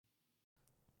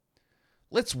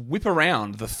let's whip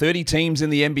around the 30 teams in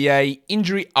the NBA,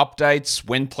 injury updates,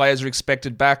 when players are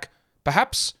expected back,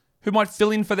 perhaps who might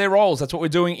fill in for their roles. That's what we're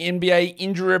doing. NBA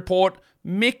Injury Report,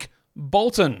 Mick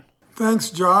Bolton. Thanks,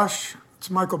 Josh. It's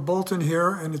Michael Bolton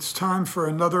here, and it's time for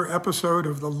another episode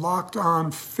of the Locked On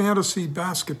Fantasy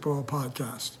Basketball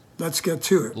Podcast. Let's get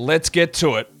to it. Let's get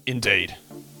to it, indeed.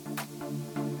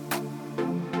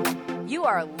 You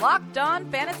are Locked On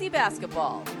Fantasy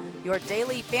Basketball, your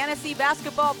daily fantasy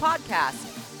basketball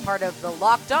podcast, part of the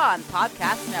Locked On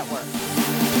Podcast Network.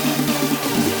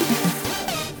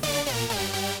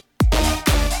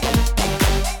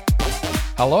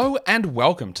 Hello and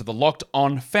welcome to the Locked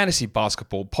On Fantasy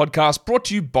Basketball Podcast, brought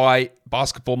to you by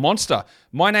Basketball Monster.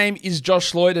 My name is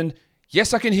Josh Lloyd, and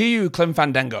yes, I can hear you, Clem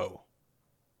Fandango.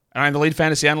 And I'm the lead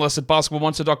fantasy analyst at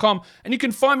basketballmonster.com, and you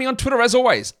can find me on Twitter, as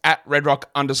always, at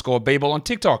redrock_bball, on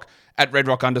TikTok, at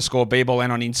redrock_bball,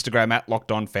 and on Instagram, at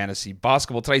Locked On Fantasy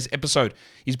Basketball. Today's episode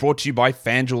is brought to you by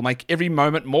FanDuel. Make every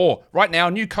moment more. Right now,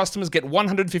 new customers get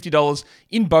 $150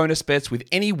 in bonus bets with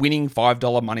any winning $5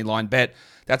 moneyline bet.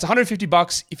 That's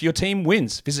 $150 if your team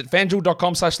wins. Visit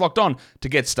FanDuel.com/LockedOn to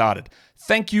get started.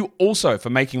 Thank you also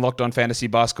for making Locked On Fantasy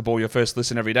Basketball your first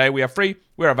listen every day. We are free.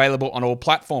 We're available on all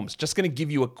platforms. Just going to give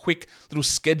you a quick little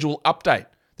schedule update.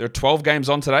 There are 12 games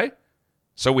on today,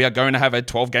 so we are going to have a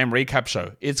 12-game recap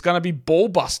show. It's going to be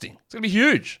ball-busting. It's going to be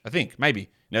huge, I think,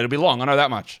 maybe. It'll be long, I know that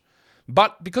much.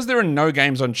 But because there are no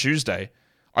games on Tuesday,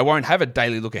 I won't have a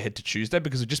daily look ahead to Tuesday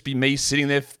because it'll just be me sitting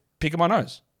there picking my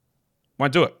nose.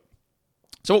 Won't do it.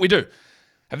 So what we do,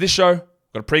 have this show,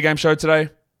 we've got a pregame show today,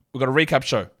 we've got a recap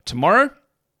show. Tomorrow,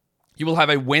 you will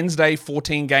have a Wednesday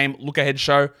 14-game look-ahead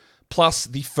show, plus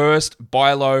the first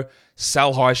buy low,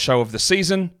 sell high show of the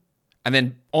season. And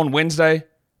then on Wednesday,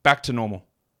 back to normal.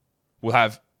 We'll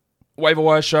have waiver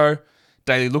wire show,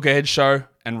 daily look-ahead show,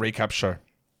 and recap show.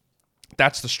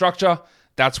 That's the structure.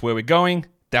 That's where we're going.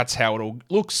 That's how it all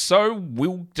looks. So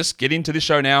we'll just get into this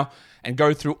show now and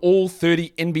go through all 30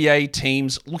 NBA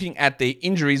teams looking at their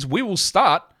injuries. We will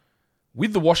start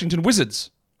with the Washington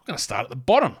Wizards. We're going to start at the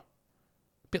bottom.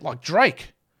 A bit like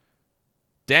Drake.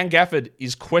 Dan Gafford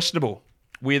is questionable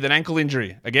with an ankle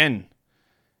injury. Again,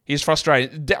 he's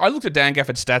frustrated. I looked at Dan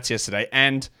Gafford's stats yesterday,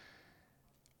 and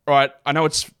right, I know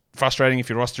it's frustrating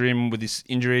if you roster him with this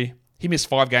injury. He missed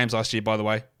 5 games last year, by the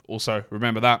way. Also,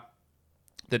 remember that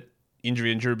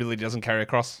injury and durability doesn't carry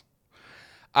across.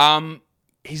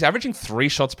 He's averaging 3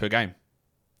 shots per game.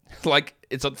 Like,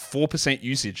 it's at 4%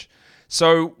 usage.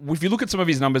 So, if you look at some of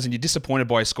his numbers and you're disappointed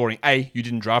by his scoring, A, you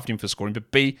didn't draft him for scoring,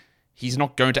 but B, he's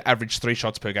not going to average 3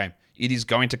 shots per game. It is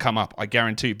going to come up, I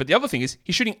guarantee you. But the other thing is,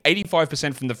 he's shooting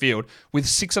 85% from the field with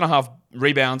 6.5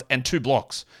 rebounds and 2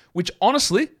 blocks, which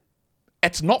honestly,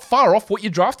 it's not far off what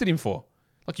you drafted him for.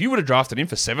 Like, you would have drafted him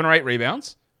for 7 or 8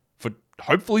 rebounds, for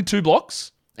hopefully 2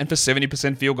 blocks, and for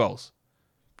 70% field goals.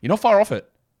 You're not far off it.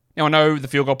 Now, I know the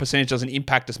field goal percentage doesn't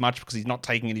impact as much because he's not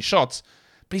taking any shots,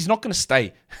 but he's not going to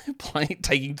stay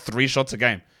taking 3 shots a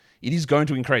game. It is going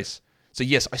to increase. So,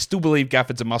 yes, I still believe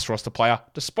Gafford's a must-roster player,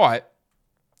 despite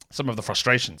some of the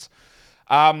frustrations.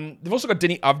 They've also got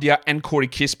Denny Avdia and Corey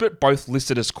Kispert, both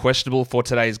listed as questionable for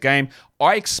today's game.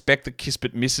 I expect that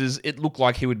Kispert misses. It looked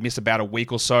like he would miss about a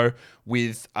week or so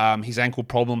with his ankle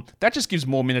problem. That just gives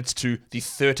more minutes to the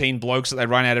 13 blokes that they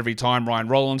run out every time. Ryan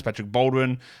Rollins, Patrick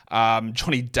Baldwin,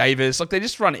 Johnny Davis. Like, they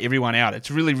just run everyone out.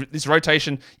 It's really, this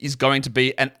rotation is going to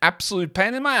be an absolute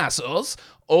pain in my ass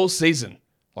all season.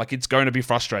 Like, it's going to be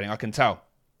frustrating, I can tell.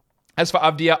 As for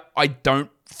Avdia, I don't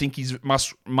think he's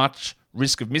much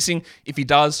risk of missing. If he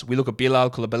does, we look at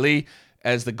Bilal Coulibaly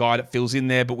as the guy that fills in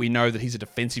there, but we know that he's a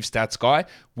defensive stats guy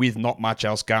with not much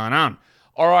else going on.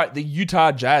 All right, the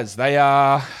Utah Jazz,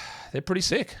 they're pretty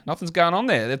sick. Nothing's going on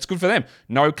there. That's good for them.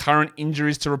 No current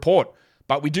injuries to report.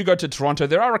 But we do go to Toronto.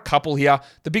 There are a couple here.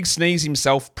 The big sneeze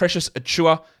himself, Precious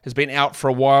Achiuwa, has been out for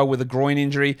a while with a groin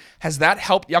injury. Has that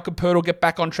helped Jakob Poeltl get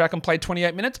back on track and play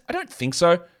 28 minutes? I don't think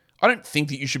so. I don't think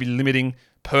that you should be limiting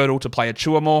Poeltl to play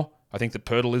Achiuwa more. I think that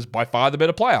Poeltl is by far the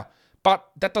better player. But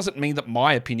that doesn't mean that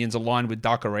my opinions align with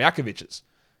Darko Rajakovic's.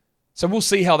 So we'll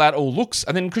see how that all looks.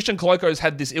 And then Christian Koloko's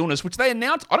had this illness, which they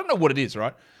announced. I don't know what it is,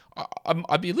 right?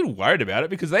 I'd be a little worried about it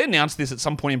because they announced this at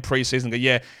some point in preseason. Go,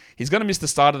 yeah, he's going to miss the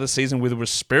start of the season with a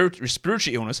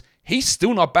respiratory illness. He's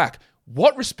still not back.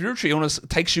 What respiratory illness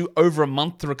takes you over a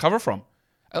month to recover from?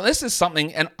 Unless there's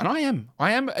something, and I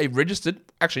am a registered,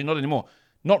 actually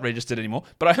not registered anymore,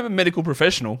 but I am a medical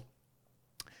professional.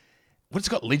 What's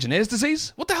got Legionnaire's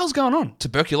disease? What the hell's going on?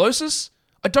 Tuberculosis?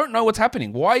 I don't know what's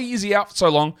happening. Why is he out for so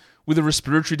long with a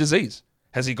respiratory disease?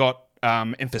 Has he got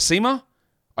emphysema?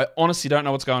 I honestly don't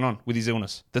know what's going on with his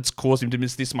illness that's caused him to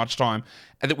miss this much time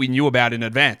and that we knew about in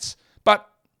advance. But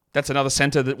That's another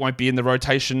centre that won't be in the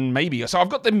rotation, maybe. So I've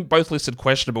got them both listed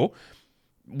questionable.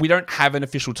 We don't have an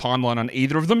official timeline on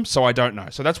either of them, so I don't know.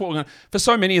 So that's what we're going to... For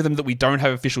so many of them that we don't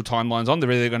have official timelines on,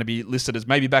 they're either going to be listed as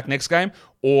maybe back next game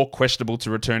or questionable to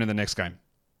return in the next game.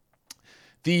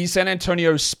 The San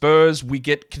Antonio Spurs, we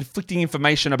get conflicting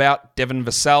information about Devin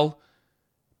Vassell.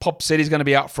 Pop said he's going to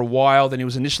be out for a while. Then he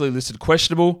was initially listed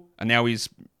questionable, and now he's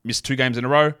missed 2 games in a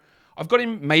row. I've got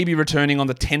him maybe returning on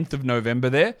the 10th of November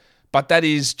there, but that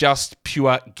is just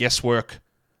pure guesswork.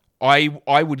 I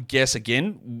would guess,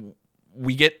 again,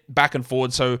 we get back and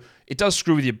forward, so it does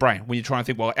screw with your brain when you're trying to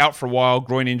think, well, out for a while,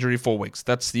 groin injury, 4 weeks.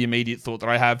 That's the immediate thought that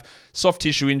I have. Soft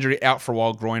tissue injury, out for a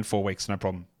while, groin, 4 weeks, no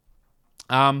problem.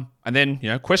 And then,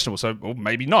 questionable. So, well,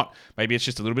 maybe not. Maybe it's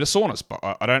just a little bit of soreness, but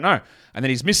I don't know. And then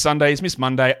he's missed Sunday, he's missed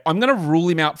Monday. I'm going to rule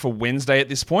him out for Wednesday at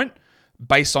this point,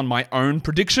 based on my own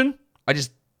prediction. I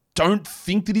just don't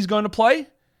think that he's going to play.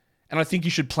 And I think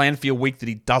you should plan for your week that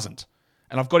he doesn't.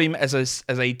 And I've got him as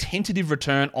a tentative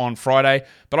return on Friday,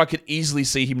 but I could easily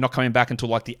see him not coming back until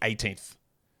like the 18th.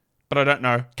 But I don't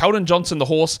know. Keldon Johnson, the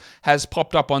horse, has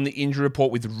popped up on the injury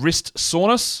report with wrist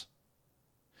soreness.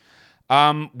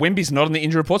 Wemby's not on the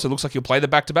injury report, so it looks like he'll play the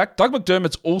back-to-back. Doug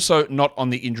McDermott's also not on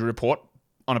the injury report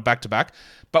on a back-to-back.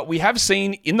 But we have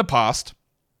seen in the past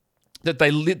that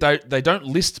they don't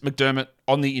list McDermott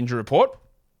on the injury report,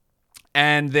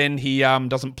 and then he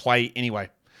doesn't play anyway.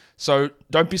 So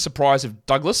don't be surprised if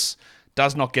Douglas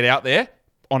does not get out there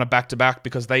on a back-to-back,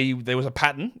 because there was a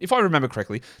pattern, if I remember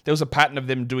correctly, there was a pattern of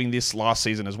them doing this last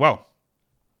season as well.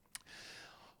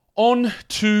 On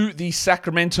to the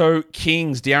Sacramento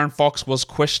Kings. De'Aaron Fox was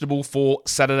questionable for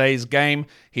Saturday's game.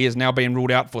 He has now been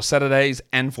ruled out for Saturdays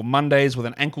and for Mondays with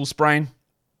an ankle sprain.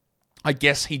 I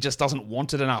guess he just doesn't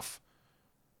want it enough.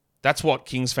 That's what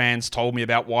Kings fans told me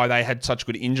about why they had such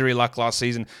good injury luck last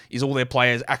season, is all their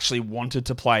players actually wanted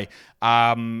to play,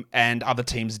 and other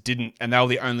teams didn't. And they were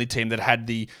the only team that had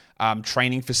the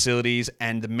training facilities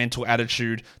and the mental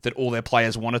attitude that all their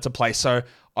players wanted to play. So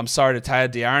I'm sorry to tell you,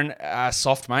 De'Aaron,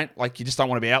 soft, mate. Like, you just don't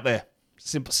want to be out there.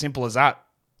 Simple as that.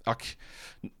 Like,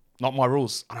 not my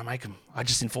rules. I don't make them. I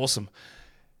just enforce them.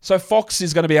 So Fox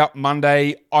is going to be out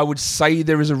Monday. I would say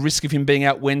there is a risk of him being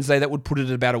out Wednesday. That would put it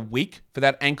at about a week for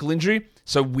that ankle injury.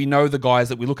 So we know the guys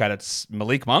that we look at. It's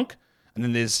Malik Monk, and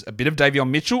then there's a bit of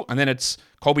Davion Mitchell, and then it's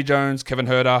Colby Jones, Kevin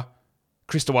Huerter,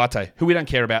 Chris Duarte, who we don't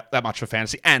care about that much for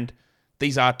fantasy. And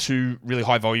these are 2 really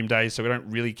high volume days, so we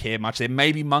don't really care much. There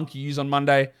may be Monk you use on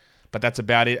Monday, but that's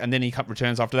about it. And then he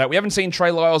returns after that. We haven't seen Trey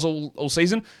Lyles all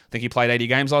season. I think he played 80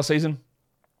 games last season.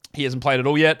 He hasn't played at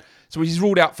all yet. So he's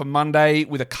ruled out for Monday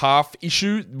with a calf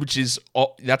issue, which is,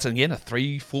 that's again a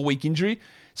 3-4 week injury.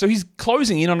 So he's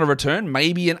closing in on a return,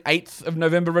 maybe an 8th of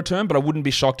November return, but I wouldn't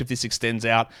be shocked if this extends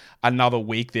out another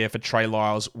week there for Trey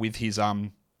Lyles with his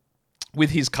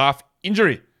calf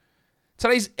injury.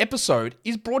 Today's episode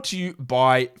is brought to you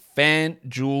by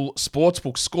FanDuel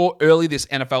Sportsbook. Score early this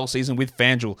NFL season with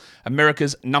FanDuel,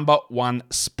 America's #1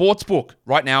 sportsbook.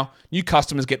 Right now, new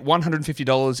customers get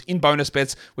 $150 in bonus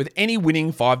bets with any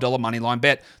winning $5 moneyline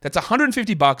bet. That's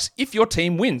 $150 if your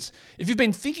team wins. If you've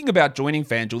been thinking about joining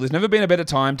FanDuel, there's never been a better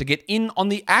time to get in on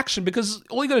the action, because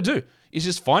all you got to do is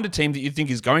just find a team that you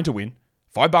think is going to win,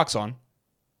 $5 on,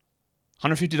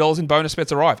 $150 in bonus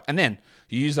bets arrive, and then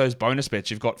you use those bonus bets.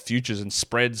 You've got futures and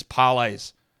spreads,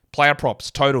 parlays, player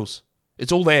props, totals.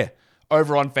 It's all there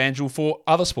over on FanDuel for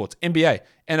other sports, NBA,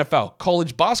 NFL,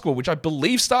 college basketball, which I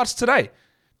believe starts today,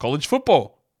 college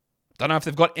football. Don't know if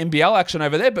they've got NBL action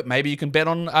over there, but maybe you can bet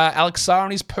on Alex Sarr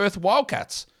and his Perth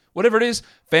Wildcats. Whatever it is,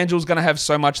 FanDuel's going to have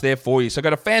so much there for you. So go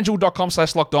to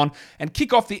FanDuel.com/lockedon and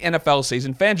kick off the NFL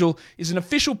season. FanDuel is an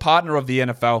official partner of the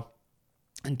NFL.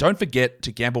 And don't forget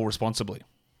to gamble responsibly.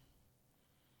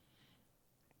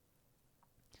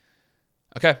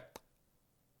 Okay,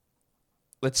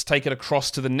 let's take it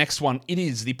across to the next one. It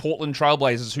is the Portland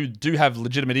Trailblazers, who do have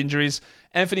legitimate injuries.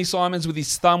 Anthony Simons with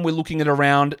his thumb, we're looking at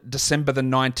around December the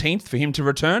 19th for him to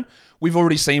return. We've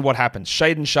already seen what happens.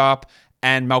 Shaden Sharp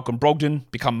and Malcolm Brogdon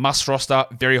become must-roster,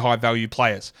 very high-value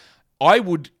players. I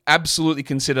would absolutely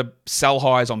consider sell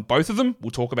highs on both of them.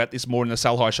 We'll talk about this more in the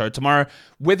sell high show tomorrow.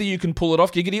 Whether you can pull it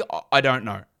off, Giggity, I don't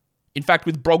know. In fact,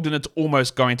 with Brogdon, it's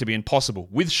almost going to be impossible.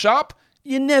 With Sharp,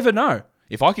 you never know.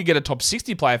 If I could get a top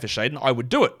 60 player for Shaden, I would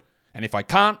do it. And if I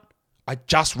can't, I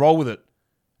just roll with it.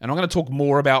 And I'm going to talk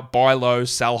more about buy low,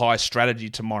 sell high strategy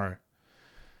tomorrow.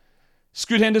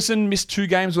 Scoot Henderson missed 2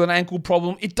 games with an ankle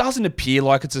problem. It doesn't appear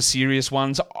like it's a serious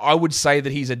one. So I would say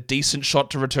that he's a decent shot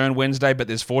to return Wednesday, but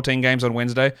there's 14 games on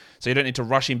Wednesday, so you don't need to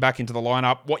rush him back into the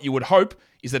lineup. What you would hope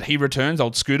is that he returns,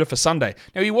 old Scooter, for Sunday.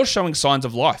 Now, he was showing signs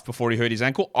of life before he hurt his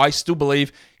ankle. I still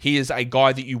believe he is a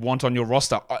guy that you want on your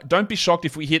roster. Don't be shocked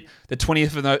if we hit the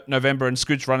 20th of November and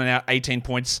Scoot's running out 18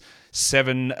 points,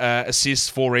 7 assists,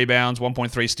 4 rebounds,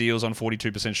 1.3 steals on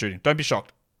 42% shooting. Don't be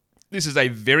shocked. This is a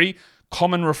very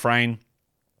common refrain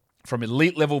from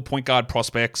elite level point guard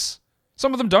prospects.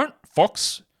 Some of them don't.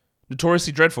 Fox,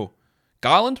 notoriously dreadful.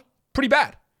 Garland, pretty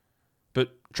bad.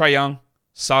 But Trae Young,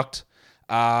 sucked.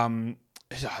 I'm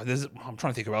trying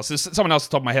to think who else. There's someone else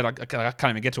at the top of my head. I can't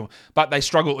even get to him. But they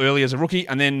struggle early as a rookie,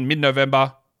 and then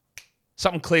mid-November,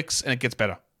 something clicks and it gets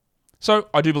better. So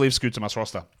I do believe Scoot's a must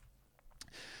roster.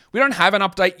 We don't have an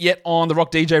update yet on the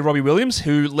Rock DJ Robbie Williams,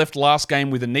 who left last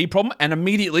game with a knee problem, and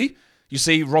immediately you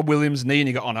see Rob Williams' knee and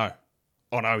you go, oh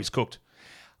no, he's cooked.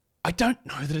 I don't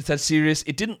know that it's that serious.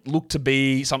 It didn't look to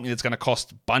be something that's going to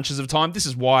cost bunches of time. This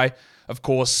is why, of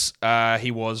course,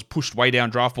 he was pushed way down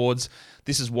draft boards.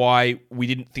 This is why we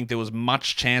didn't think there was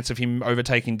much chance of him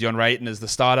overtaking DeAndre Ayton as the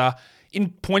starter. In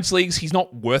points leagues, he's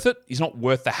not worth it. He's not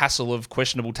worth the hassle of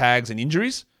questionable tags and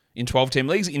injuries in 12-team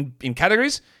leagues. In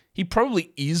categories, he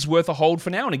probably is worth a hold for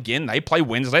now. And again, they play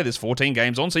Wednesday. There's 14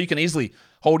 games on, so you can easily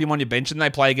hold him on your bench and they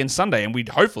play again Sunday. And we'd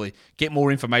hopefully get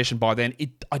more information by then.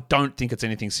 I don't think it's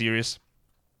anything serious.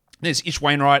 There's Ish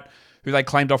Wainwright, who they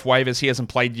claimed off waivers. He hasn't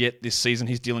played yet this season.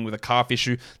 He's dealing with a calf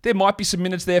issue. There might be some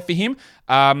minutes there for him.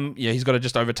 He's got to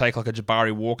just overtake like a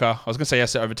Jabari Walker. I was going to say he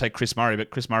has to overtake Chris Murray, but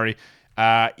Chris Murray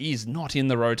is not in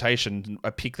the rotation,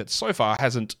 a pick that so far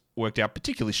hasn't worked out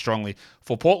particularly strongly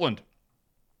for Portland.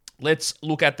 Let's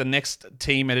look at the next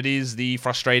team, and it is the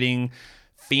frustrating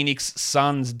Phoenix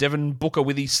Suns. Devin Booker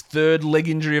with his 3rd leg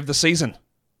injury of the season.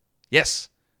 Yes,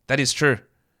 that is true.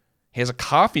 He has a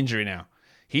calf injury now.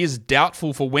 He is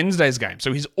doubtful for Wednesday's game.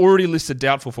 So he's already listed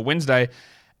doubtful for Wednesday.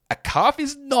 A calf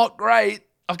is not great.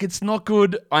 It's not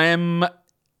good. I am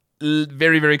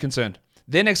very, very concerned.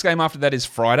 Their next game after that is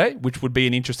Friday, which would be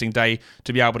an interesting day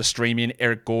to be able to stream in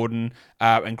Eric Gordon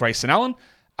and Grayson Allen.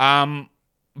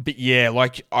 But yeah,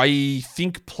 I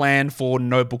think plan for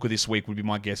no Booker this week would be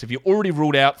my guess. If you already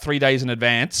ruled out 3 days in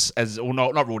advance,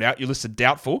 not ruled out, you listed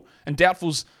doubtful, and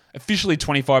doubtful's officially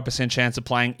 25% chance of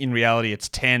playing. In reality, it's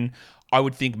 10. I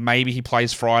would think maybe he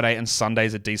plays Friday and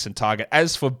Sunday's a decent target.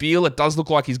 As for Beal, it does look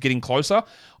like he's getting closer.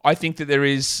 I think that there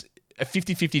is a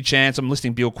 50-50 chance, I'm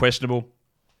listing Beal questionable,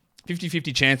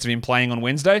 50-50 chance of him playing on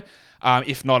Wednesday.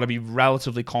 If not, I'd be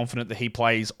relatively confident that he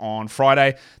plays on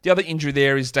Friday. The other injury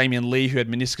there is Damian Lee, who had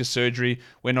meniscus surgery.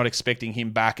 We're not expecting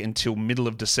him back until middle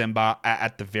of December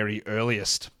at the very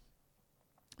earliest.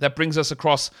 That brings us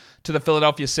across to the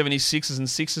Philadelphia 76ers and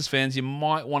Sixers fans. You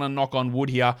might want to knock on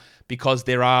wood here because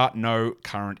there are no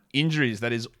current injuries.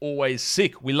 That is always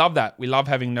sick. We love that. We love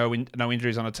having no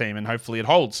injuries on a team, and hopefully it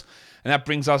holds. And that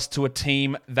brings us to a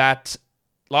team that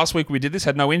last week we did this,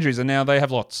 had no injuries, and now they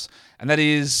have lots. And that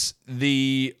is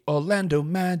the Orlando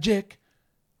Magic.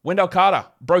 Wendell Carter,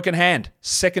 broken hand.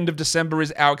 2nd of December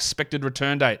is our expected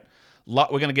return date. We're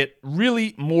going to get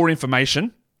really more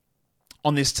information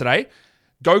on this today.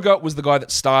 Goga was the guy that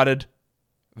started.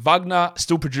 Wagner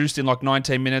still produced in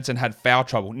 19 minutes and had foul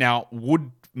trouble. Now,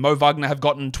 would Mo Wagner have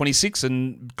gotten 26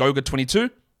 and Goga 22?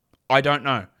 I don't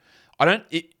know.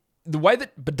 The way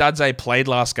that Badadze played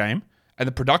last game and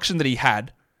the production that he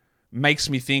had makes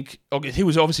me think, okay, he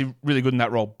was obviously really good in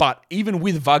that role, but even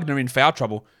with Wagner in foul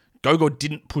trouble, Gogo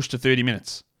didn't push to 30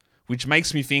 minutes, which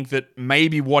makes me think that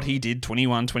maybe what he did,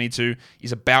 21, 22,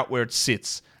 is about where it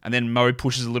sits. And then Mo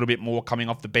pushes a little bit more coming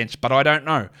off the bench. But I don't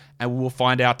know. And we'll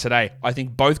find out today. I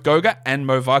think both Goga and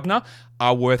Mo Wagner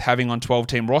are worth having on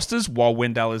 12-team rosters while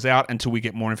Wendell is out until we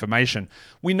get more information.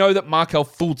 We know that Markelle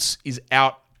Fultz is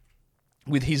out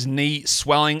with his knee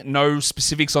swelling. No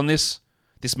specifics on this.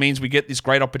 This means we get this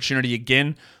great opportunity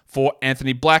again for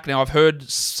Anthony Black. Now, I've heard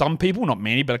some people, not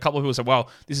many, but a couple of people say,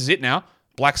 well, this is it now.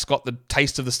 Black's got the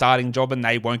taste of the starting job and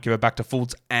they won't give it back to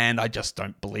Fultz. And I just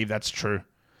don't believe that's true.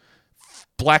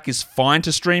 Black is fine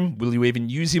to stream. Will you even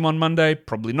use him on Monday?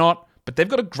 Probably not. But they've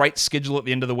got a great schedule at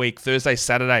the end of the week. Thursday,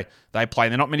 Saturday, they play.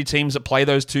 There are not many teams that play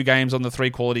those 2 games on the 3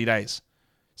 quality days.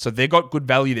 So they've got good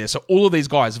value there. So all of these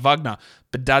guys, Wagner,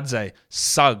 Badadze,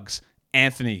 Suggs,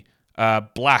 Anthony,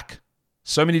 Black,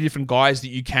 so many different guys that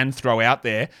you can throw out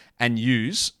there and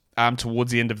use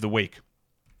towards the end of the week.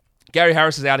 Gary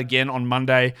Harris is out again on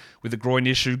Monday with a groin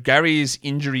issue. Gary's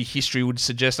injury history would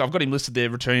suggest, I've got him listed there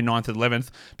returning 9th and 11th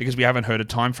because we haven't heard a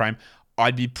time frame.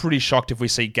 I'd be pretty shocked if we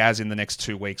see Gaz in the next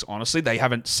 2 weeks, honestly. They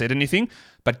haven't said anything,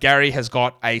 but Gary has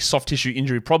got a soft tissue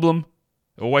injury problem.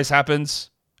 It always happens.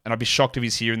 And I'd be shocked if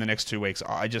he's here in the next 2 weeks.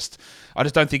 I just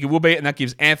don't think it will be. And that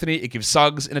gives Anthony, it gives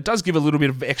Suggs, and it does give a little bit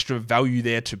of extra value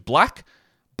there to Black,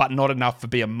 but not enough to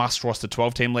be a must-roster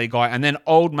 12-team league guy. And then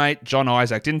old mate John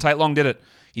Isaac. Didn't take long, did it?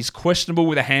 He's questionable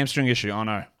with a hamstring issue. Oh,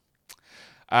 no.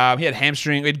 He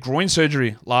had groin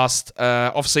surgery last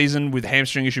off-season with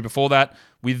hamstring issue before that,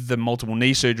 with the multiple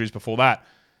knee surgeries before that.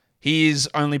 He is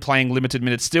only playing limited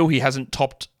minutes still. He hasn't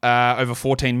topped over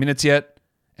 14 minutes yet.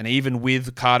 And even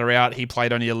with Carter out, he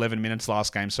played only 11 minutes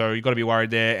last game. So you've got to be worried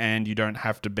there, and you don't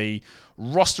have to be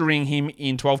rostering him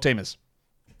in 12-teamers.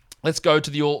 Let's go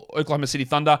to the Oklahoma City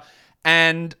Thunder.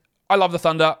 And I love the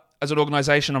Thunder as an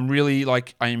organization. I'm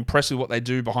impressed with what they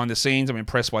do behind the scenes. I'm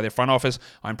impressed by their front office.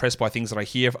 I'm impressed by things that I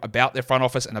hear about their front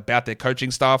office and about their coaching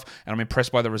staff. And I'm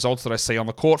impressed by the results that I see on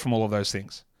the court from all of those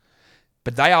things.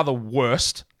 But they are the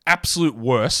worst, absolute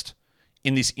worst,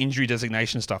 in this injury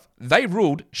designation stuff. They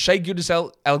ruled Shai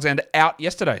Gilgeous-Alexander out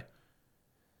yesterday.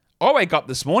 I wake up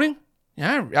this morning,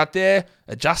 out there,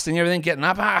 adjusting everything, getting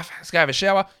up, let's go have a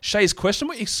shower. Shai's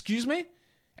questionable, excuse me?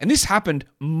 And this happened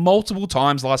multiple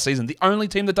times last season, the only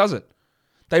team that does it.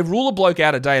 They rule a bloke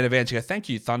out a day in advance. You go, thank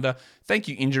you, Thunder. Thank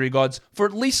you, injury gods, for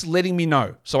at least letting me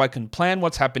know so I can plan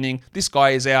what's happening. This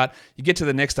guy is out. You get to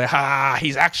the next day,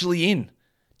 he's actually in.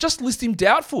 Just list him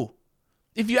doubtful.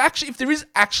 If there is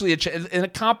actually a chance, and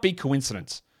it can't be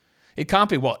coincidence. It can't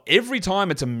be, every time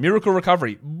it's a miracle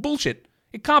recovery. Bullshit.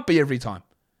 It can't be every time.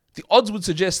 The odds would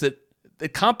suggest that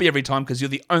it can't be every time because you're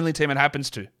the only team it happens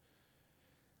to.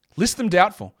 List them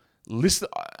doubtful.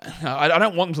 I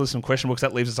don't want them to list them questionable because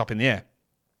that leaves us up in the air.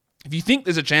 If you think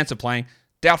there's a chance of playing,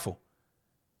 doubtful.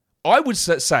 I would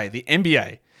say the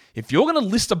NBA, if you're going to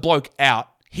list a bloke out,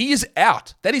 he is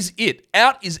out. That is it.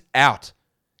 Out is out.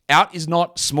 Out is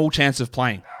not small chance of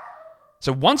playing.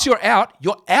 So once you're out,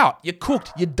 you're out. You're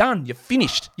cooked. You're done. You're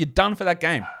finished. You're done for that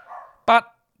game. But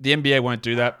the NBA won't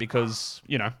do that because,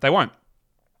 they won't.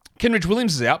 Kenrich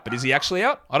Williams is out, but is he actually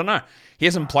out? I don't know. He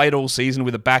hasn't played all season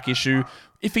with a back issue.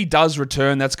 If he does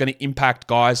return, that's going to impact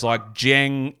guys like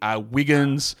Jeng,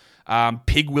 Wiggins,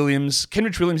 Pig Williams.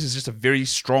 Kenrich Williams is just a very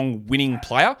strong winning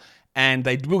player, and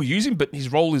they will use him, but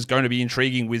his role is going to be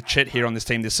intriguing with Chet here on this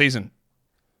team this season.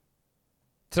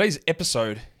 Today's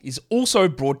episode is also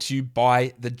brought to you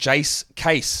by the Jace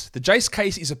Case. The Jace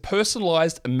Case is a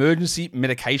personalized emergency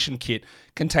medication kit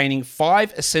containing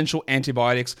 5 essential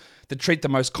antibiotics that treat the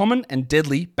most common and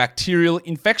deadly bacterial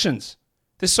infections.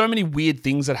 There's so many weird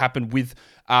things that happen with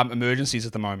emergencies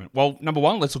at the moment. Well, number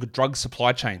one, let's look at drug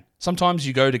supply chain. Sometimes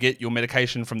you go to get your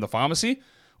medication from the pharmacy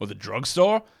or the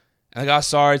drugstore, and they go,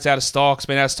 sorry, it's out of stock. It's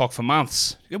been out of stock for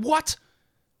months. You go, what?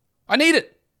 I need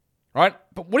it. Right?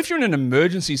 But what if you're in an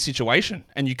emergency situation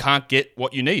and you can't get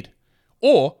what you need?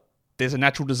 Or there's a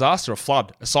natural disaster, a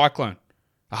flood, a cyclone,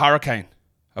 a hurricane,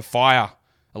 a fire,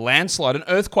 a landslide, an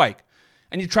earthquake,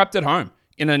 and you're trapped at home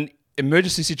in an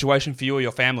emergency situation for you or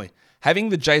your family. Having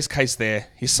the Jace Case there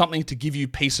is something to give you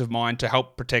peace of mind to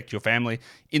help protect your family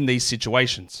in these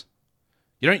situations.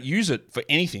 You don't use it for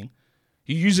anything.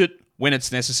 You use it when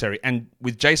it's necessary. And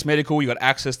with Jace Medical, you got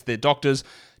access to their doctors,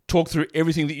 talk through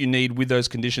everything that you need with those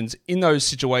conditions in those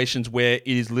situations where it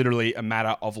is literally a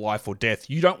matter of life or death.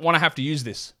 You don't want to have to use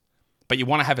this, but you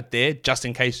want to have it there just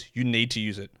in case you need to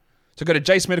use it. So go to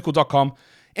jacemedical.com,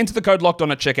 enter the code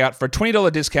LOCKEDON at checkout for a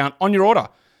 $20 discount on your order.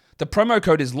 The promo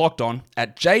code is locked on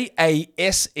at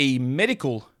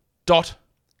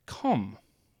jasemedical.com.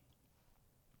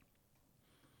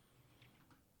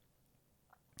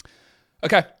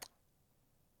 Okay.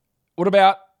 What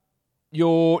about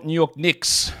your New York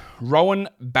Knicks? Rowan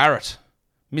Barrett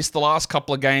missed the last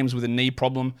couple of games with a knee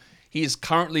problem. He is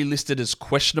currently listed as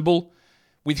questionable.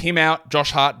 With him out,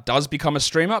 Josh Hart does become a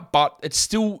streamer, but it's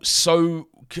still so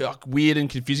weird and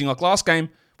confusing. Like last game,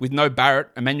 with no Barrett,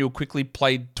 Emmanuel quickly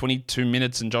played 22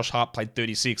 minutes and Josh Hart played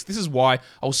 36. This is why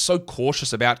I was so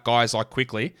cautious about guys like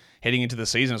Quickly heading into the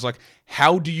season. It's like,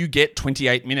 how do you get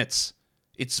 28 minutes?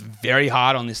 It's very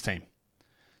hard on this team.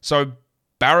 So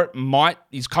Barrett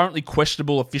he's currently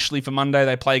questionable officially for Monday.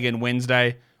 They play again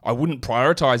Wednesday. I wouldn't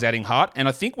prioritize adding Hart. And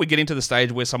I think we're getting to the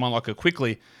stage where someone like a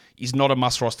Quickly is not a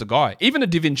must-roster guy. Even a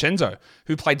DiVincenzo,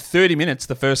 who played 30 minutes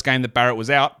the first game that Barrett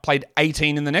was out, played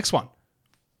 18 in the next one.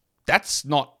 That's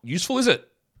not useful, is it?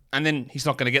 And then he's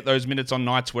not going to get those minutes on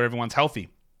nights where everyone's healthy.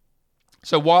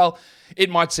 So while it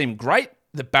might seem great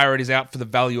that Barrett is out for the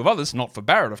value of others, not for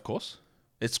Barrett, of course,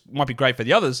 it might be great for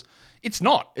the others, it's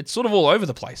not. It's sort of all over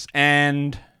the place.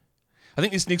 And I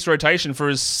think this Knicks rotation, for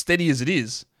as steady as it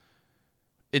is,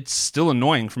 it's still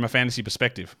annoying from a fantasy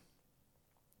perspective.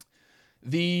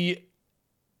 I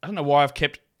don't know why I've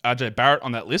kept RJ Barrett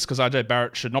on that list because RJ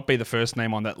Barrett should not be the first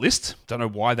name on that list. Don't know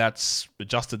why that's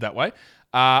adjusted that way.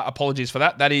 Apologies for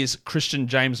that. That is Christian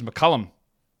James McCullum,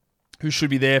 who should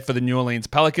be there for the New Orleans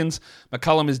Pelicans.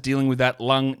 McCullum is dealing with that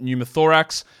lung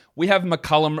pneumothorax. We have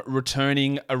McCullum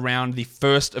returning around the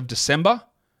 1st of December,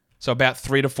 so about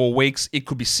 3 to 4 weeks. It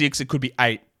could be 6, it could be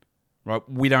 8, right?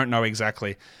 We don't know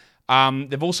exactly.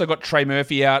 They've also got Trey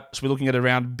Murphy out, so we're looking at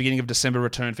around beginning of December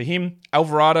return for him.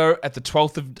 Alvarado at the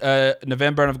 12th of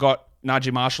November, and I've got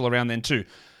Najee Marshall around then too.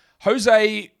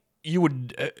 Jose, you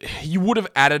would have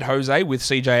added Jose with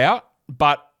CJ out,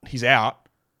 but he's out.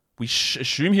 We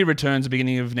assume he returns at the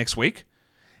beginning of next week,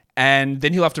 and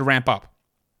then he'll have to ramp up.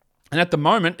 And at the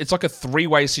moment, it's like a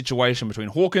 3-way situation between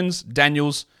Hawkins,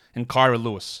 Daniels, and Kyra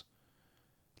Lewis.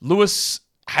 Lewis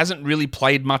hasn't really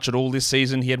played much at all this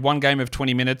season. He had 1 game of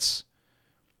 20 minutes.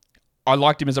 I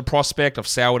liked him as a prospect. I've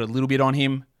soured a little bit on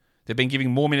him. They've been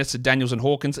giving more minutes to Daniels and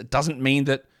Hawkins. It doesn't mean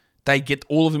that they get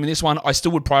all of them in this one. I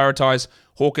still would prioritize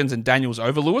Hawkins and Daniels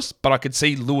over Lewis, but I could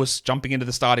see Lewis jumping into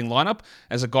the starting lineup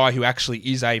as a guy who actually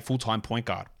is a full-time point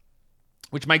guard,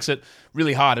 which makes it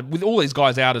really hard. With all these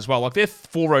guys out as well, like they're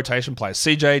 4 rotation players,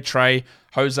 CJ, Trey,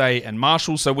 Jose, and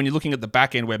Marshall. So when you're looking at the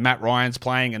back end where Matt Ryan's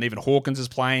playing and even Hawkins is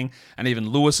playing and even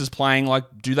Lewis is playing, like,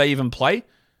 do they even play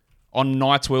on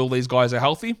nights where all these guys are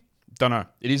healthy? Don't know.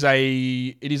 It is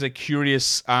a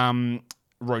curious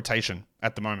rotation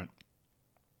at the moment.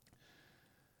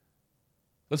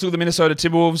 Let's look at the Minnesota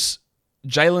Timberwolves.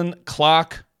 Jalen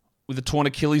Clark with a torn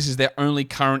Achilles is their only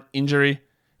current injury.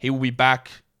 He will be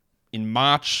back in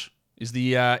March, is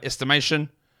the estimation.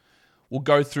 We'll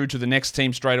go through to the next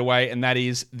team straight away, and that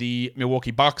is the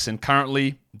Milwaukee Bucks. And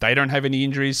currently, they don't have any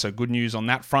injuries, so good news on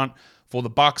that front. For the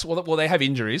Bucks, well, they have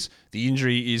injuries. The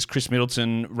injury is Chris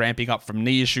Middleton ramping up from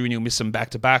knee issue, and he'll miss some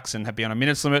back-to-backs and be on a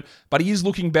minutes limit. But he is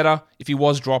looking better. If he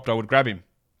was dropped, I would grab him.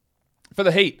 For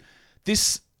the Heat, I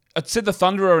said the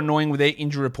Thunder are annoying with their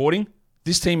injury reporting.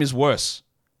 This team is worse.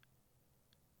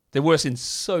 They're worse in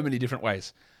so many different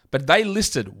ways. But they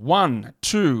listed 1,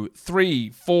 2, 3,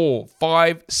 4,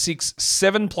 5, 6,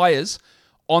 7 players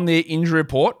on their injury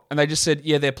report, and they just said,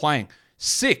 yeah, they're playing.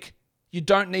 Sick. You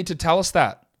don't need to tell us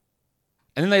that.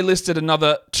 And then they listed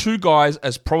another 2 guys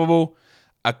as probable,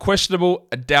 a questionable,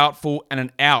 a doubtful, and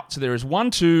an out. So there is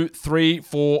 1, 2, 3,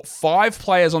 4, 5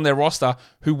 players on their roster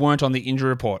who weren't on the injury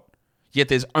report. Yet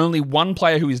there's only 1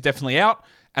 player who is definitely out,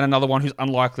 and another one who's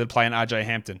unlikely to play in RJ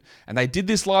Hampton. And they did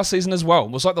this last season as well.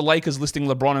 It was like the Lakers listing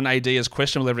LeBron and AD as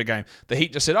questionable every game. The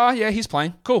Heat just said, oh, yeah, he's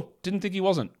playing. Cool. Didn't think he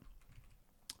wasn't.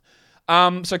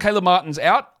 So Caleb Martin's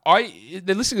out.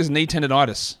 They're listing as knee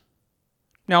tendonitis.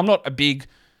 Now, I'm not a big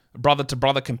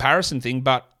brother-to-brother comparison thing,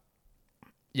 but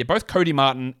yeah, both Cody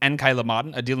Martin and Caleb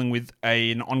Martin are dealing with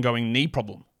an ongoing knee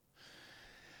problem.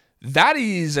 That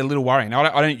is a little worrying. Now,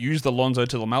 I don't use the Lonzo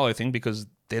to LaMelo thing because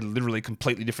they're literally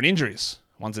completely different injuries.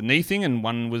 One's a knee thing and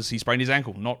one was he sprained his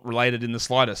ankle. Not related in the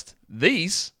slightest.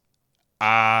 These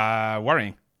are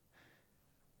worrying.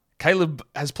 Caleb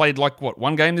has played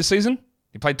 1 game this season?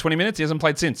 He played 20 minutes. He hasn't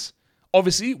played since.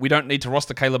 Obviously, we don't need to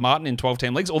roster Caleb Martin in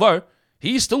 12-team leagues, although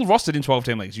he is still rostered in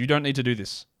 12-team leagues. You don't need to do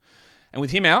this. And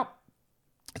with him out,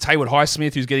 it's Hayward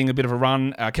Highsmith who's getting a bit of a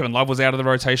run. Kevin Love was out of the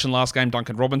rotation last game.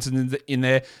 Duncan Robinson in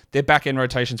there. Their back-end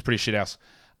rotation's pretty shithouse.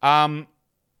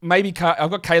 Maybe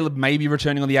I've got Caleb maybe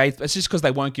returning on the 8th. It's just because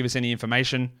they won't give us any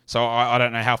information, so I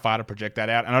don't know how far to project that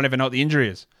out, and I don't even know what the injury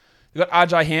is. We've got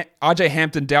RJ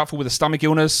Hampton doubtful with a stomach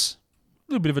illness,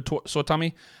 a little bit of a sore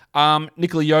tummy.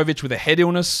 Nikola Jovic with a head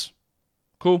illness.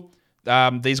 Cool.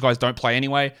 These guys don't play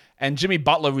anyway. And Jimmy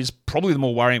Butler is probably the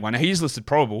more worrying one. Now, he's listed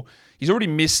probable. He's already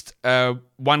missed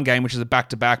 1 game, which is a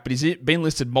back-to-back, but he's been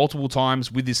listed multiple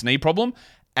times with this knee problem,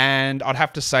 and I'd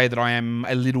have to say that I am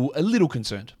a little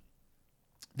concerned.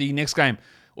 The next game,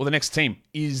 or the next team,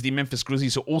 is the Memphis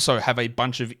Grizzlies, who also have a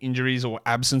bunch of injuries or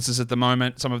absences at the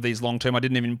moment. Some of these long-term. I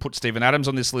didn't even put Steven Adams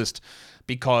on this list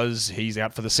because he's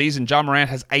out for the season. Ja Morant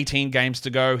has 18 games to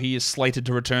go. He is slated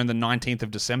to return the 19th of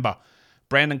December.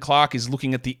 Brandon Clark is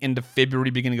looking at the end of February,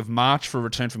 beginning of March for a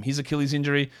return from his Achilles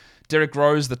injury. Derrick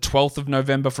Rose, the 12th of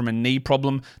November from a knee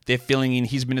problem. They're filling in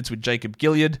his minutes with Jacob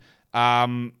Gilead.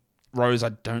 Rose, I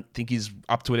don't think he's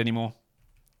up to it anymore.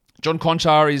 John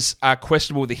Conchar is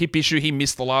questionable with a hip issue. He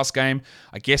missed the last game.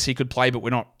 I guess he could play, but we're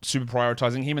not super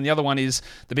prioritizing him. And the other one is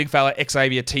the big fella,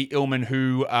 Xavier T. Illman,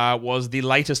 who was the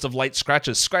latest of late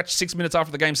scratches. Scratched 6 minutes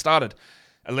after the game started.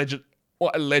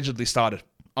 Allegedly started.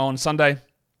 On Sunday,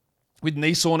 with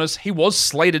knee soreness, he was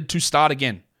slated to start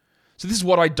again. So this is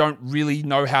what I don't really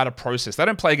know how to process. They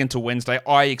don't play again until Wednesday.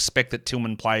 I expect that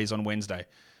Tillman plays on Wednesday.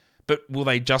 But will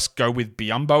they just go with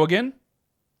Biyombo again?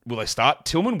 Will they start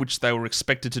Tillman, which they were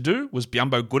expected to do? Was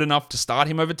Biombo good enough to start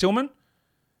him over Tillman?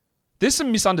 There's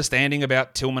some misunderstanding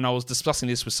about Tillman. I was discussing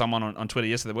this with someone on Twitter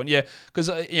yesterday. They went, yeah, because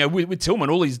with Tillman,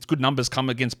 all these good numbers come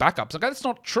against backups. Like, that's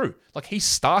not true. Like, he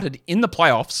started in the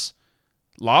playoffs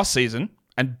last season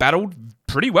and battled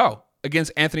pretty well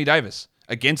against Anthony Davis,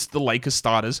 against the Lakers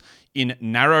starters in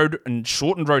narrowed and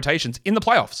shortened rotations in the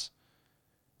playoffs.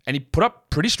 And he put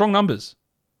up pretty strong numbers.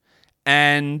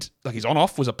 And like, his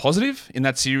on-off was a positive in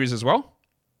that series as well.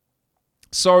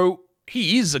 So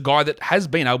he is a guy that has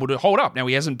been able to hold up. Now,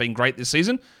 he hasn't been great this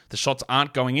season. The shots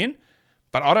aren't going in.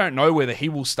 But I don't know whether he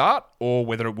will start or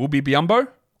whether it will be Biombo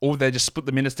or they just split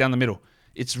the minutes down the middle.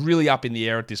 It's really up in the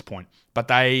air at this point. But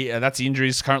that's the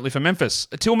injuries currently for Memphis.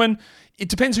 Tillman, it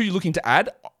depends who you're looking to add.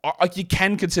 You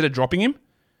can consider dropping him.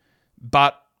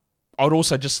 But I would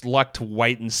also just like to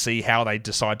wait and see how they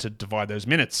decide to divide those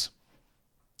minutes.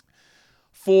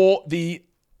 For the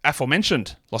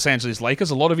aforementioned Los Angeles Lakers,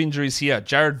 a lot of injuries here.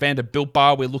 Jared Vanderbilt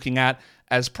we're looking at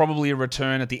as probably a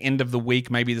return at the end of the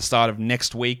week, maybe the start of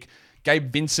next week.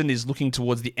 Gabe Vincent is looking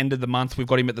towards the end of the month. We've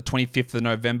got him at the 25th of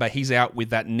November. He's out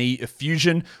with that knee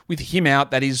effusion. With him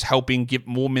out, that is helping get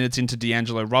more minutes into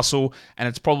D'Angelo Russell, and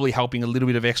it's probably helping a little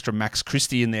bit of extra Max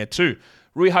Christie in there too.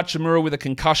 Rui Hachimura with a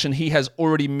concussion. He has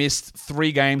already missed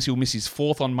 3 games. He'll miss his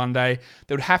 4th on Monday.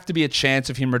 There would have to be a chance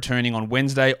of him returning on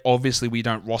Wednesday. Obviously, we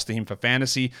don't roster him for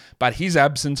fantasy, but his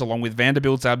absence, along with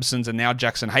Vanderbilt's absence, and now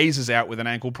Jackson Hayes is out with an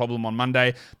ankle problem on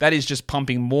Monday, that is just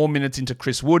pumping more minutes into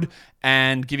Chris Wood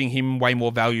and giving him way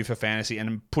more value for fantasy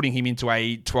and putting him into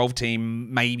a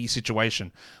 12-team maybe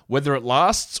situation. Whether it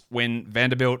lasts when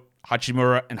Vanderbilt,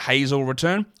 Hachimura, and Hayes all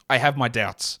return, I have my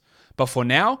doubts. But for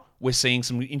now, we're seeing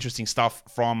some interesting stuff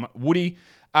from Woody.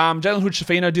 Jalen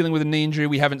Hood-Schifino dealing with a knee injury.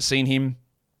 We haven't seen him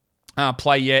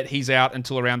play yet. He's out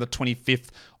until around the 25th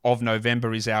of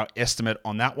November is our estimate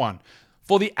on that one.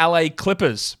 For the LA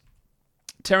Clippers,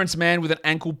 Terrence Mann with an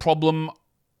ankle problem.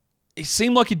 It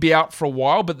seemed like he'd be out for a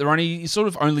while, but he's sort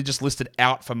of only just listed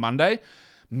out for Monday.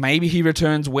 Maybe he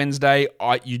returns Wednesday.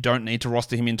 You don't need to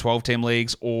roster him in 12-team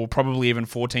leagues or probably even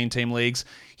 14-team leagues.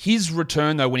 His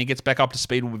return, though, when he gets back up to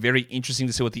speed, will be very interesting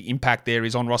to see what the impact there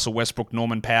is on Russell Westbrook,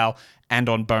 Norman Powell, and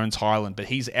on Bones Highland. But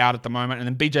he's out at the moment. And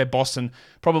then BJ Boston,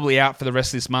 probably out for the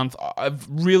rest of this month. I'm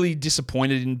really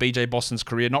disappointed in BJ Boston's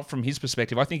career, not from his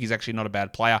perspective. I think he's actually not a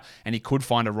bad player and he could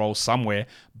find a role somewhere.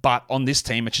 But on this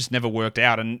team, it just never worked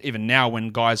out. And even now,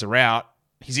 when guys are out,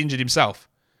 he's injured himself.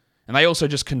 And they also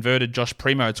just converted Josh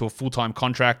Primo to a full-time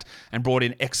contract and brought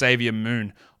in Xavier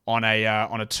Moon on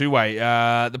a two-way.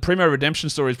 The Primo redemption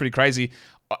story is pretty crazy.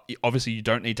 Obviously, you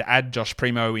don't need to add Josh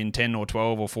Primo in 10 or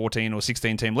 12 or 14 or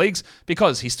 16-team leagues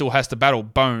because he still has to battle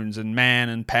Bones and Mann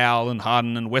and Powell and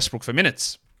Harden and Westbrook for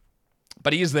minutes.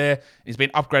 But he is there. He's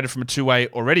been upgraded from a two-way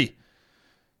already.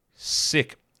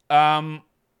 Sick. The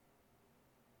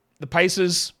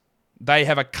Pacers, they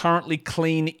have a currently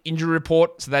clean injury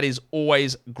report, so that is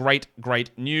always great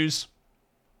news.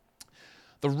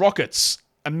 The Rockets,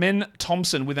 Amen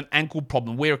Thompson with an ankle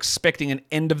problem. We're expecting an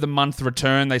end-of-the-month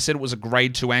return. They said it was a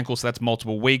grade 2 ankle, so that's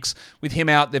multiple weeks. With him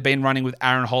out, they've been running with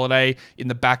Aaron Holiday in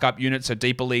the backup unit, so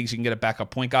deeper leagues, you can get a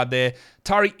backup point guard there.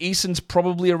 Tari Eason's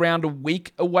probably around a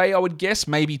week away, I would guess,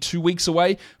 maybe 2 weeks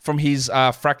away from his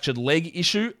fractured leg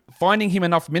issue. Finding him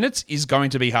enough minutes is going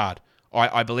to be hard.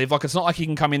 I believe. Like, it's not like he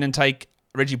can come in and take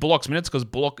Reggie Bullock's minutes because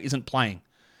Bullock isn't playing.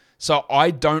 So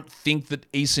I don't think that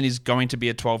Eason is going to be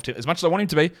a 12 team. As much as I want him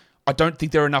to be, I don't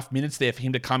think there are enough minutes there for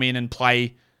him to come in and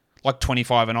play like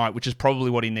 25 a night, which is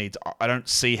probably what he needs. I don't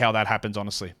see how that happens,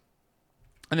 honestly.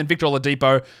 And then Victor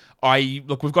Oladipo,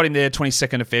 we've got him there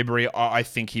 22nd of February. I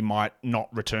think he might not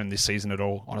return this season at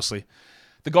all, honestly.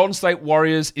 The Golden State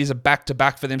Warriors is a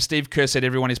back-to-back for them. Steve Kerr said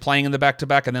everyone is playing in the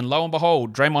back-to-back, and then lo and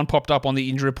behold, Draymond popped up on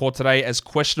the injury report today as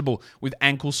questionable with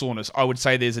ankle soreness. I would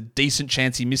say there's a decent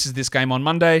chance he misses this game on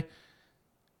Monday.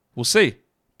 We'll see.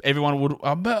 Everyone would,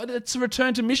 but it's a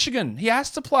return to Michigan. He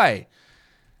has to play.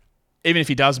 Even if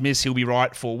he does miss, he'll be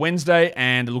right for Wednesday,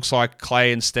 and it looks like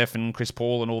Clay and Steph and Chris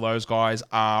Paul and all those guys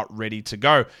are ready to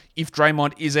go. If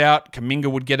Draymond is out,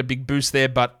 Kuminga would get a big boost there,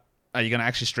 but are you going to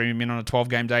actually stream him in on a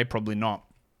 12-game day? Probably not.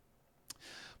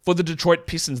 For the Detroit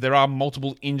Pistons, there are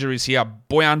multiple injuries here.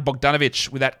 Bojan Bogdanovic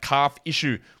with that calf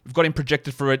issue. We've got him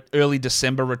projected for an early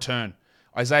December return.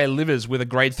 Isaiah Livers with a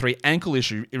grade 3 ankle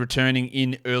issue returning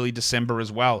in early December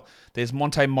as well. There's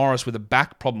Monte Morris with a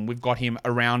back problem. We've got him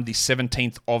around the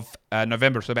 17th of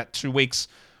November, so about 2 weeks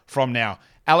from now.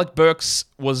 Alec Burks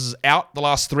was out the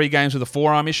last 3 games with a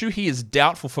forearm issue. He is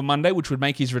doubtful for Monday, which would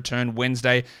make his return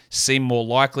Wednesday seem more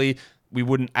likely. we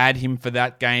wouldn't add him for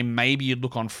that game. Maybe you'd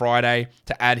look on Friday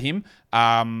to add him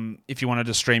if you wanted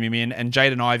to stream him in. And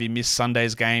Jaden Ivey missed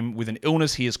Sunday's game with an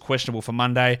illness. He is questionable for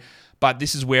Monday. But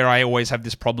this is where I always have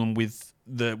this problem with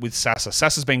Sasa.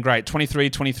 Sasa's been great. 23,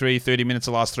 30 minutes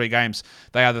the last 3 games.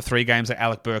 They are the 3 games that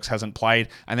Alec Burks hasn't played,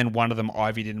 and then one of them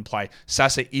Ivey didn't play.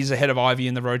 Sasa is ahead of Ivey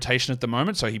in the rotation at the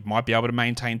moment, so he might be able to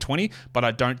maintain 20, but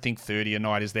I don't think 30 a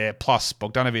night is there. Plus,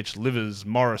 Bogdanovic, Livers,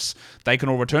 Morris, they can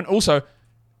all return. Also,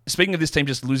 speaking of this team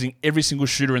just losing every single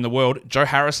shooter in the world, Joe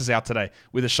Harris is out today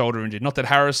with a shoulder injury. Not that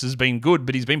Harris has been good,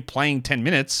 but he's been playing 10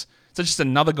 minutes. So just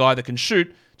another guy that can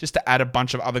shoot, just to add a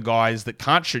bunch of other guys that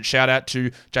can't shoot. Shout out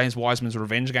to James Wiseman's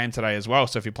revenge game today as well.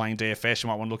 So if you're playing DFS, you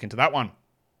might want to look into that one.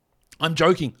 I'm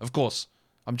joking, of course.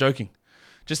 I'm joking.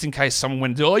 Just in case someone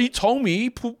went, you told me,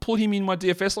 pull him in my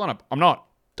DFS lineup. I'm not.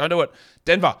 Don't do it.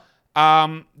 Denver.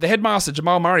 The headmaster,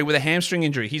 Jamal Murray, with a hamstring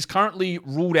injury. He's currently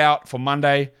ruled out for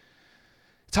Monday.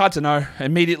 It's hard to know.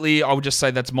 Immediately, I would just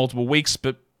say that's multiple weeks,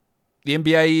 but the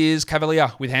NBA is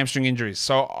cavalier with hamstring injuries.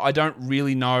 So I don't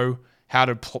really know how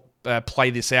to play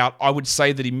this out. I would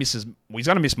say that he's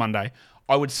going to miss Monday.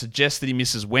 I would suggest that he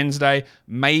misses Wednesday,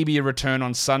 maybe a return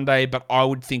on Sunday, but I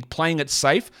would think playing it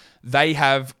safe. They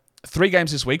have 3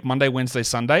 games this week, Monday, Wednesday,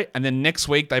 Sunday, and then next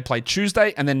week they play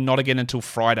Tuesday and then not again until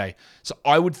Friday. So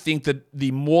I would think that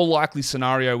the more likely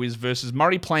scenario is versus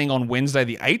Murray playing on Wednesday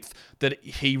the 8th, that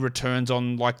he returns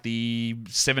on like the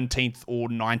 17th or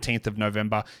 19th of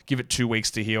November. Give it 2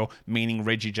 weeks to heal, meaning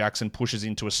Reggie Jackson pushes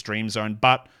into a stream zone,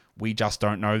 but we just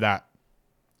don't know that.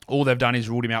 All they've done is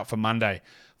ruled him out for Monday.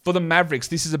 For the Mavericks,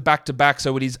 this is a back-to-back,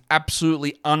 so it is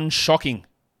absolutely unshocking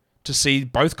to see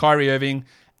both Kyrie Irving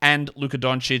and Luka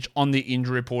Doncic on the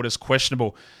injury report as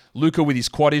questionable. Luka with his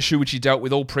quad issue, which he dealt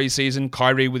with all preseason.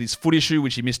 Kyrie with his foot issue,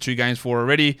 which he missed 2 games for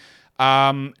already.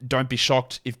 Don't be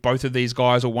shocked if both of these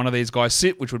guys or one of these guys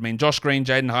sit, which would mean Josh Green,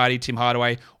 Jaden Hardy, Tim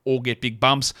Hardaway all get big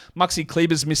bumps. Maxi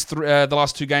Kleber's missed the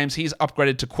last 2 games. He's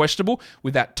upgraded to questionable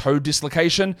with that toe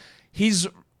dislocation. His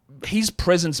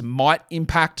presence might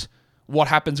impact what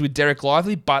happens with Derek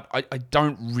Lively, but I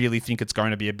don't really think it's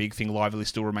going to be a big thing. Lively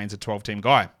still remains a 12-team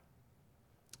guy.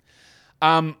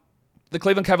 The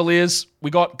Cleveland Cavaliers,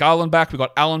 we got Garland back, we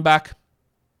got Allen back,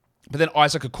 but then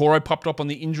Isaac Okoro popped up on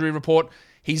the injury report.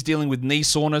 He's dealing with knee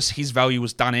soreness. His value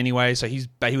was done anyway, so he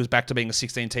was back to being a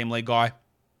 16-team league guy.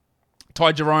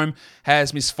 Ty Jerome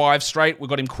has missed 5 straight. We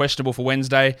got him questionable for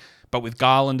Wednesday, but with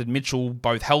Garland and Mitchell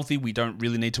both healthy, we don't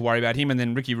really need to worry about him. And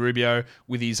then Ricky Rubio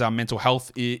with his mental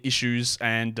health issues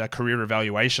and career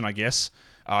evaluation, I guess.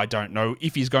 I don't know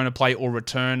if he's going to play or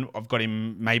return. I've got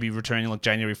him maybe returning like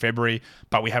January, February,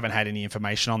 but we haven't had any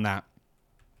information on that.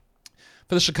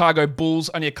 For the Chicago Bulls,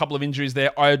 only a couple of injuries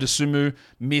there. Ayo Dosunmu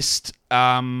missed,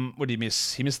 what did he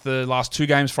miss? He missed the last 2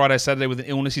 games, Friday, Saturday, with an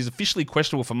illness. He's officially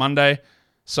questionable for Monday.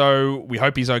 So we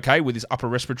hope he's okay with his upper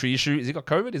respiratory issue. Has he got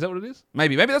COVID? Is that what it is?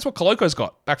 Maybe that's what Koloko's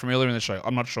got back from earlier in the show.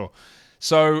 I'm not sure.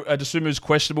 So Dosunmu's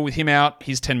questionable. With him out,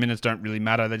 his 10 minutes don't really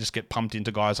matter. They just get pumped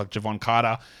into guys like Javon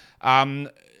Carter.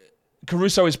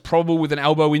 Caruso is probable with an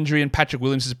elbow injury, and Patrick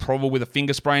Williams is probable with a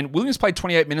finger sprain. Williams played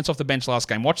 28 minutes off the bench last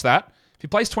game. Watch that. If he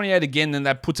plays 28 again, then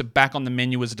that puts it back on the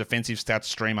menu as a defensive stats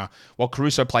streamer. While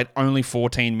Caruso played only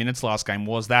 14 minutes last game.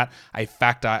 Was that a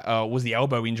factor? Was the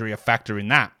elbow injury a factor in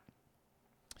that?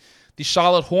 The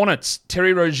Charlotte Hornets,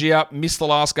 Terry Rozier missed the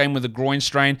last game with a groin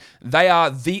strain. They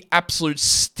are the absolute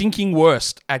stinking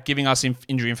worst at giving us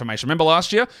injury information. Remember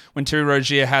last year when Terry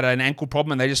Rozier had an ankle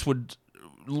problem and they just would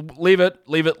leave it,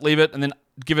 and then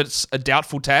give it a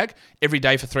doubtful tag every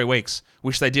day for 3 weeks,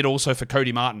 which they did also for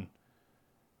Cody Martin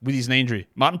with his knee injury.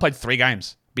 Martin played 3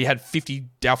 games, but he had 50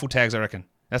 doubtful tags, I reckon.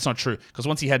 That's not true, because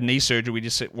once he had knee surgery, we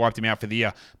just wiped him out for the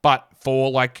year. But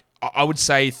for I would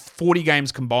say 40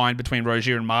 games combined between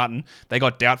Rozier and Martin, they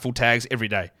got doubtful tags every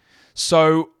day.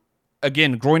 So,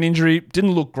 again, groin injury,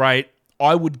 didn't look great.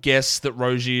 I would guess that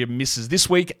Rozier misses this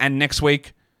week and next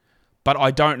week, but I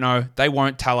don't know. They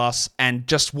won't tell us, and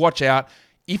just watch out.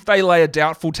 If they lay a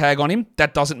doubtful tag on him,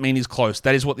 that doesn't mean he's close.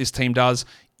 That is what this team does.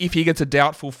 If he gets a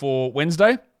doubtful for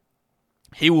Wednesday,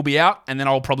 he will be out, and then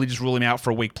I'll probably just rule him out for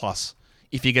a week plus.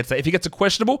 If he gets a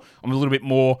questionable, I'm a little bit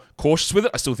more cautious with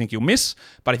it. I still think he'll miss.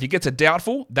 But if he gets a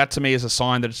doubtful, that to me is a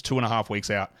sign that it's 2.5 weeks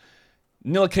out.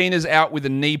 Ntilikina's out with a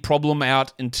knee problem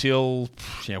out until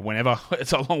whenever.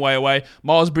 It's a long way away.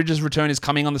 Miles Bridges' return is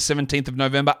coming on the 17th of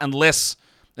November unless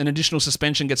an additional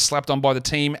suspension gets slapped on by the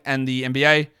team and the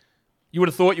NBA. You would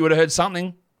have thought you would have heard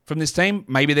something from this team.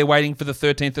 Maybe they're waiting for the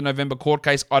 13th of November court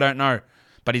case. I don't know.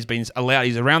 But he's been allowed.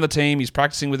 He's around the team. He's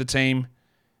practicing with the team.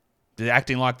 They're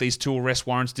acting like these 2 arrest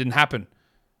warrants didn't happen.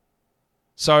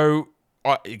 So,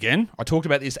 I talked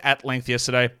about this at length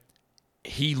yesterday.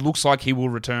 he looks like he will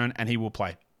return and he will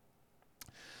play.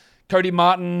 Cody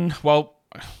Martin, well,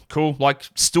 cool.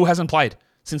 Still hasn't played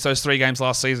since those 3 games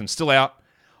last season. Still out.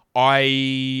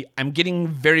 I am getting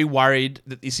very worried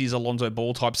that this is a Lonzo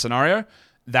Ball type scenario,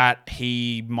 that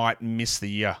he might miss the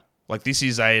year. This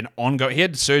is an ongoing... He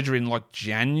had surgery in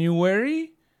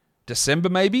January, December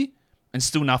maybe, and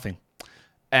still nothing.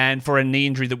 And for a knee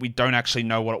injury that we don't actually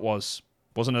know what it was.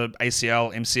 Wasn't an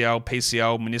ACL, MCL,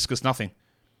 PCL, meniscus, nothing.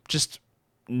 Just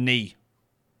knee.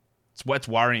 It's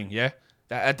worrying, yeah?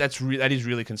 That is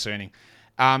really concerning.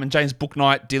 And James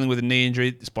Bouknight dealing with a knee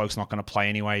injury. This bloke's not going to play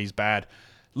anyway. He's bad.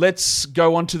 Let's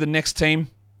go on to the next team,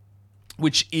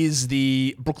 which is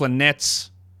the Brooklyn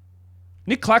Nets.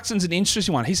 Nick Claxton's an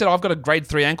interesting one. He said, I've got a grade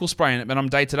 3 ankle sprain, but I'm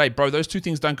day to day. Bro, those two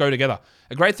things don't go together.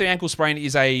 A grade 3 ankle sprain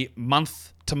is a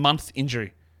month-to-month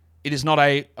injury. It is not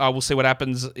we'll see what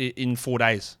happens in 4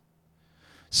 days.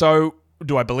 So,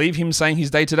 do I believe him saying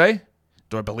he's day to day?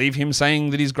 Do I believe him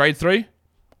saying that he's grade 3?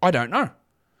 I don't know.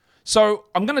 So,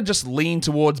 I'm going to just lean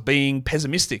towards being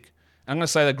pessimistic. I'm going to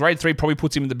say that grade 3 probably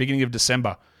puts him at the beginning of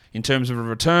December in terms of a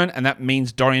return, and that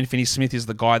means Dorian Finney-Smith is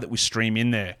the guy that we stream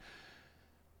in there.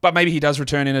 But maybe he does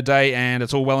return in a day, and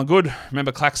it's all well and good.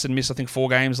 Remember, Claxton missed, 6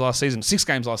 games last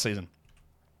season.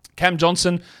 Cam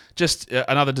Johnson, just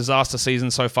another disaster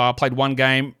season so far. Played 1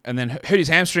 game and then hurt his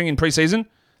hamstring in preseason.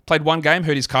 Played 1 game,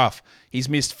 hurt his calf. He's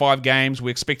missed 5 games.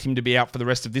 We expect him to be out for the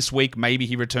rest of this week. Maybe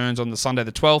he returns on the Sunday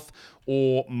the 12th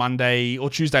or Monday or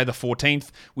Tuesday the 14th.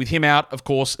 With him out, of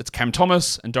course, it's Cam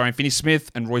Thomas and Dorian Finney-Smith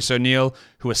and Royce O'Neal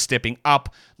who are stepping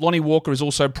up. Lonnie Walker is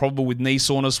also probable with knee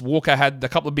soreness. Walker had a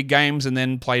couple of big games and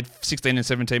then played 16 and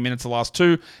 17 minutes the last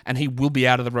 2, and he will be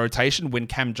out of the rotation when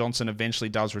Cam Johnson eventually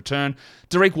does return.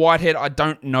 Derek Whitehead, I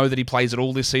don't know that he plays at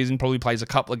all this season. Probably plays a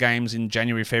couple of games in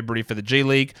January, February for the G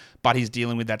League, but he's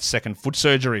dealing with that second foot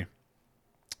surgery.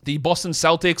 The Boston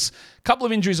Celtics, a couple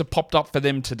of injuries have popped up for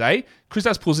them today.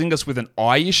 Kristaps Porzingis with an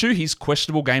eye issue. He's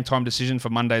questionable game time decision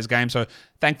for Monday's game, so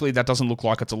thankfully that doesn't look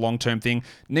like it's a long-term thing.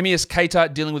 Neemias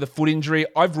Queta dealing with a foot injury.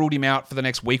 I've ruled him out for the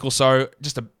next week or so.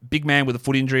 Just a big man with a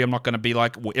foot injury. I'm not going to be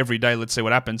every day, let's see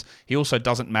what happens. He also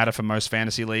doesn't matter for most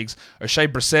fantasy leagues. O'Shea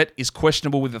Brissett is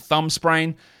questionable with a thumb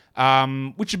sprain,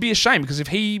 which would be a shame because if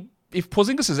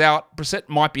Porzingis is out, Brissett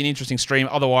might be an interesting stream.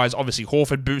 Otherwise, obviously,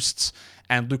 Horford boosts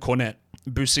and Luke Cornett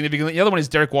boosts significantly. The other one is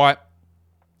Derek White,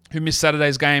 who missed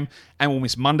Saturday's game and will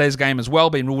miss Monday's game as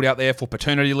well, being ruled out there for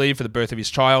paternity leave for the birth of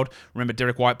his child. Remember,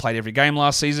 Derek White played every game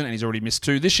last season and he's already missed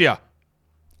 2 this year.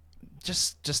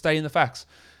 Just stay in the facts.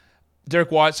 Derek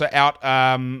White's out,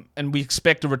 and we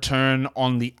expect a return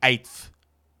on the 8th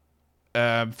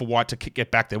for White to get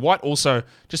back there. White also,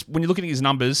 just when you're looking at his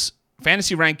numbers,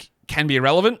 fantasy rank can be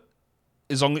irrelevant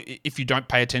if you don't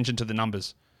pay attention to the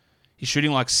numbers. He's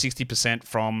shooting 60%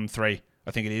 from 3,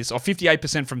 I think it is, or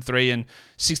 58% from 3 and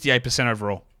 68%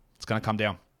 overall. It's going to come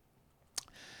down.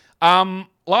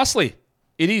 Lastly,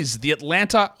 it is the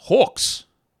Atlanta Hawks.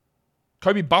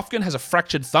 Kobe Buffkin has a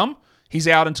fractured thumb. He's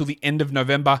out until the end of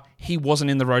November. He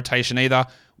wasn't in the rotation either.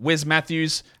 Wes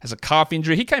Matthews has a calf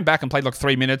injury. He came back and played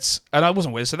 3 minutes. No, it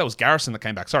wasn't Wes, so that was Garrison that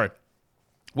came back. Sorry.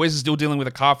 Wes is still dealing with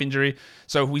a calf injury,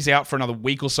 so he's out for another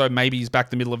week or so. Maybe he's back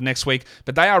the middle of next week.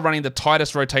 But they are running the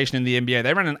tightest rotation in the NBA.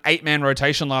 They ran an 8-man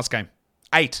rotation last game.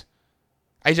 8.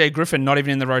 AJ Griffin not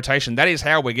even in the rotation. That is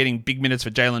how we're getting big minutes for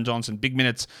Jalen Johnson, big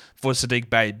minutes for Sadiq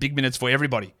Bey, big minutes for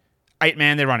everybody.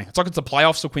 8-man they're running. It's like it's the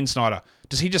playoffs for Quinn Snyder.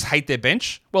 Does he just hate their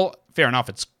bench? Well, fair enough.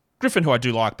 It's Griffin, who I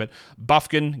do like, but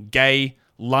Buffkin, Gay,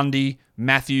 Lundy,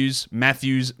 Matthews,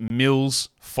 Mills,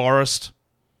 Forrest...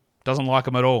 doesn't like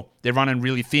them at all. They're running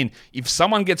really thin. If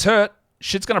someone gets hurt,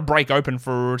 shit's going to break open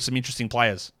for some interesting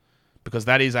players because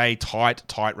that is a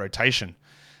tight rotation.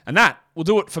 And that will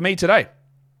do it for me today.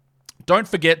 Don't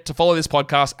forget to follow this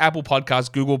podcast, Apple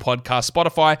Podcasts, Google Podcasts,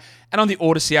 Spotify, and on the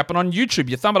Odyssey app and on YouTube.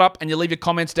 You thumb it up and you leave your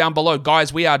comments down below.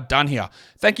 Guys, we are done here.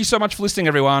 Thank you so much for listening,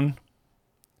 everyone.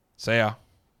 See ya.